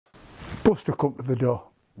Buster come to the door,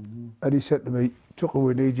 and he said to me, "Tucker,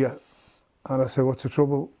 we need you." And I said, "What's the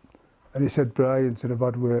trouble?" And he said, "Brian's in a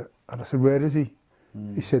bad way." And I said, "Where is he?"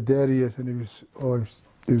 He said, "There he is," and he was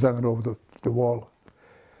hanging over the wall.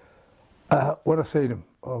 When I seen him,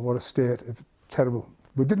 oh, what a state, terrible.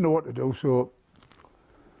 We didn't know what to do, so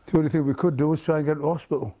the only thing we could do was try and get him to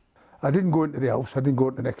hospital. I didn't go into the house, I didn't go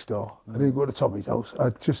into next door, I didn't go to Tommy's house.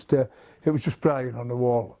 It was just Brian on the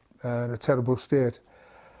wall, in a terrible state.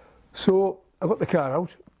 So I got the car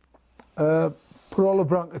out, put all the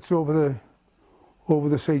blankets over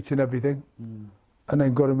the seats and everything, and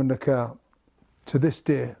then got him in the car. To this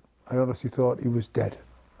day, I honestly thought he was dead.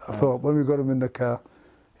 I thought when we got him in the car,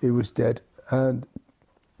 he was dead, and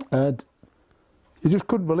you just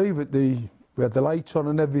couldn't believe it. We had the lights on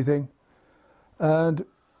and everything, and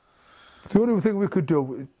the only thing we could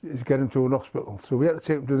do is get him to an hospital. So we had to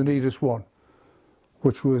take him to the nearest one,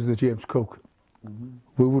 which was the James Cook.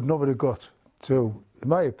 We would never have got to, in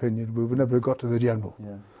my opinion, we would never have got to the General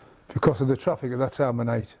because of the traffic at that time of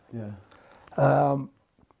night.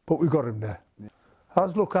 But we got him there.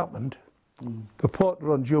 As luck happened, the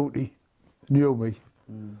porter on duty knew me,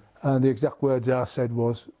 and the exact words I said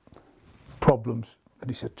was, "Problems." And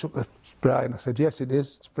he said, "Tucker, it's Brian." I said, "Yes, it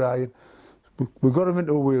is, it's Brian." We got him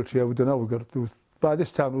into a wheelchair. We don't know, by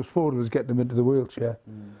this time there was 4 of us getting him into the wheelchair,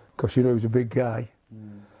 because you know he was a big guy.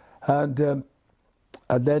 And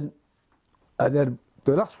then the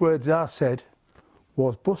last words I said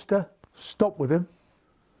was, "Buster, stop with him,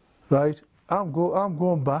 right? I'm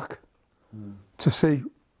going back to see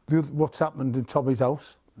what's happened in Tommy's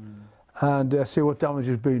house and see what damage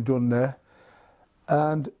has been done there."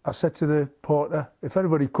 And I said to the porter, "If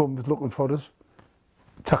anybody comes looking for us,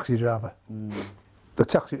 taxi driver." The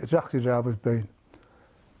taxi driver's been.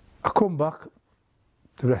 I come back,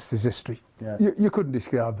 the rest is history. You couldn't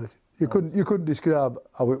describe it. You couldn't describe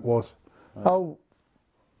how it was. How,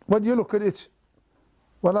 when you look at it,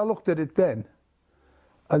 when I looked at it then,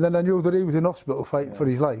 and then I knew that he was in hospital fighting for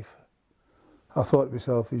his life, I thought to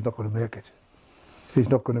myself, he's not going to make it. He's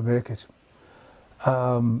not going to make it.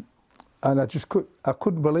 And I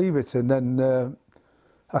couldn't believe it. And then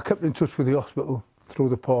I kept in touch with the hospital through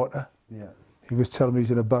the porter. He was telling me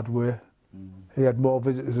he's in a bad way. He had more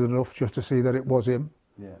visitors than enough just to see that it was him.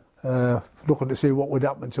 Looking to see what would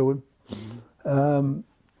happen to him.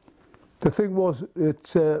 The thing was,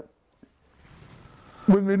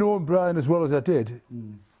 when we known Brian as well as I did,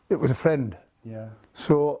 it was a friend.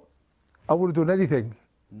 So I would have done anything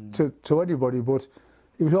to anybody, but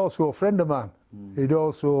he was also a friend of mine. We'd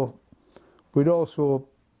also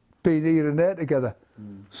been here and there together.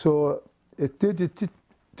 So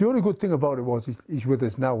the only good thing about it was he's with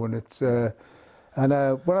us now, and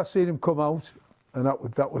when I seen him come out, and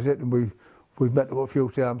that was it, and we've met him a few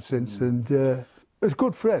times since, and as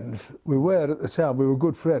good friends we were at the time. We were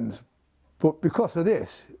good friends, but because of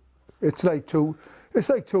this, it's like two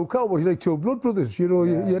cowboys, like two blood brothers. You know,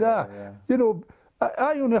 you know,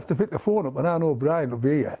 I only have to pick the phone up, and I know Brian will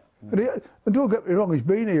be here. And don't get me wrong, he's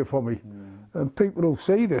been here for me, and people who'll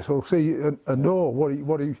see this will see and know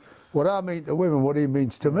what I mean to him and what he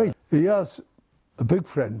means to me. He has a big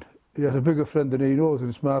friend. He has a bigger friend than he knows, and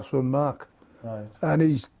it's my son Mark. And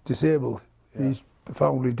he's disabled. He's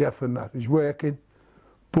profoundly deaf and that. He's working,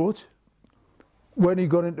 but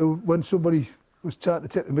when somebody was trying to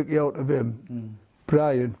take the mickey out of him,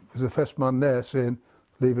 Brian was the first man there saying,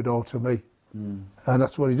 "Leave it all to me," and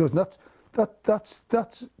that's what he does. And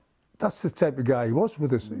that's the type of guy he was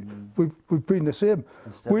with us. We've been the same.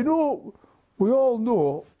 We all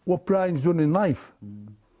know what Brian's done in life,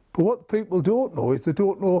 but what people don't know is they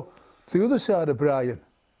don't know the other side of Brian.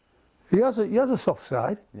 He has a soft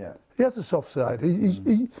side. He has a soft side.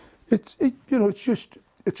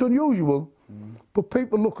 It's unusual, but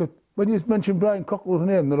people look at, when you mention Brian Cockerill's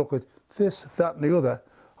name, they look at this, that, and the other,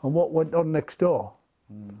 and what went on next door.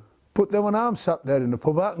 But then when I'm sat there in the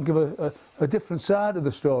pub, I can give a different side of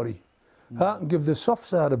the story. I can give the soft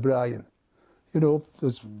side of Brian. You know,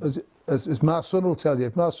 as my son will tell you,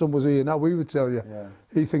 if my son was here now, he would tell you,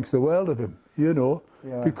 he thinks the world of him, you know,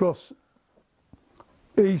 because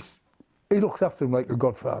he looks after him like a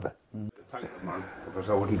godfather. Thank the man, because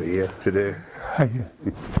I wouldn't be here today.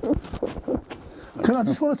 Can I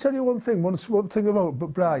just want to tell you one thing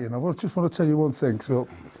about Brian? Just want to tell you one thing. So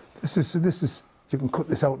this is you can cut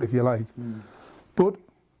this out if you like. But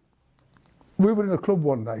we were in a club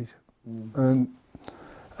one night, and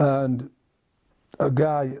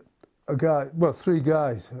well, 3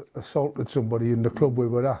 guys assaulted somebody in the club we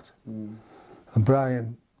were at, and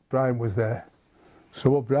Brian was there.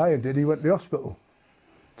 So what Brian did, he went to the hospital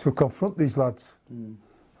to confront these lads,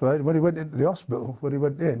 right? When he went into the hospital, when he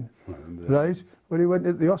went in, right? When he went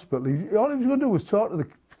into the hospital, all he was going to do was talk to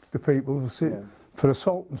the people for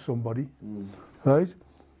assaulting somebody, right?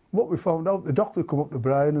 What we found out, the doctor come up to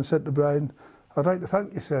Brian and said to Brian, "I'd like to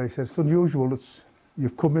thank you, sir." He said, "It's unusual that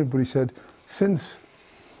you've come in," but he said, since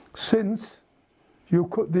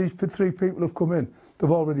these 3 people have come in,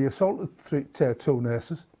 they've already assaulted 2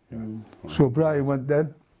 nurses. So Brian went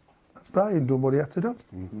then. Brian done what he had to do.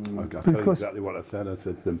 I tell you exactly what I said. I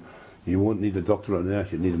said to them, you won't need a doctor or a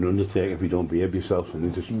nurse, you need an undertaker if you don't behave yourself. And they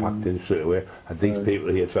just packed in straight away. And these people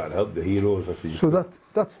here trying to help the heroes. So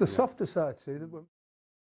that's the softer side, see.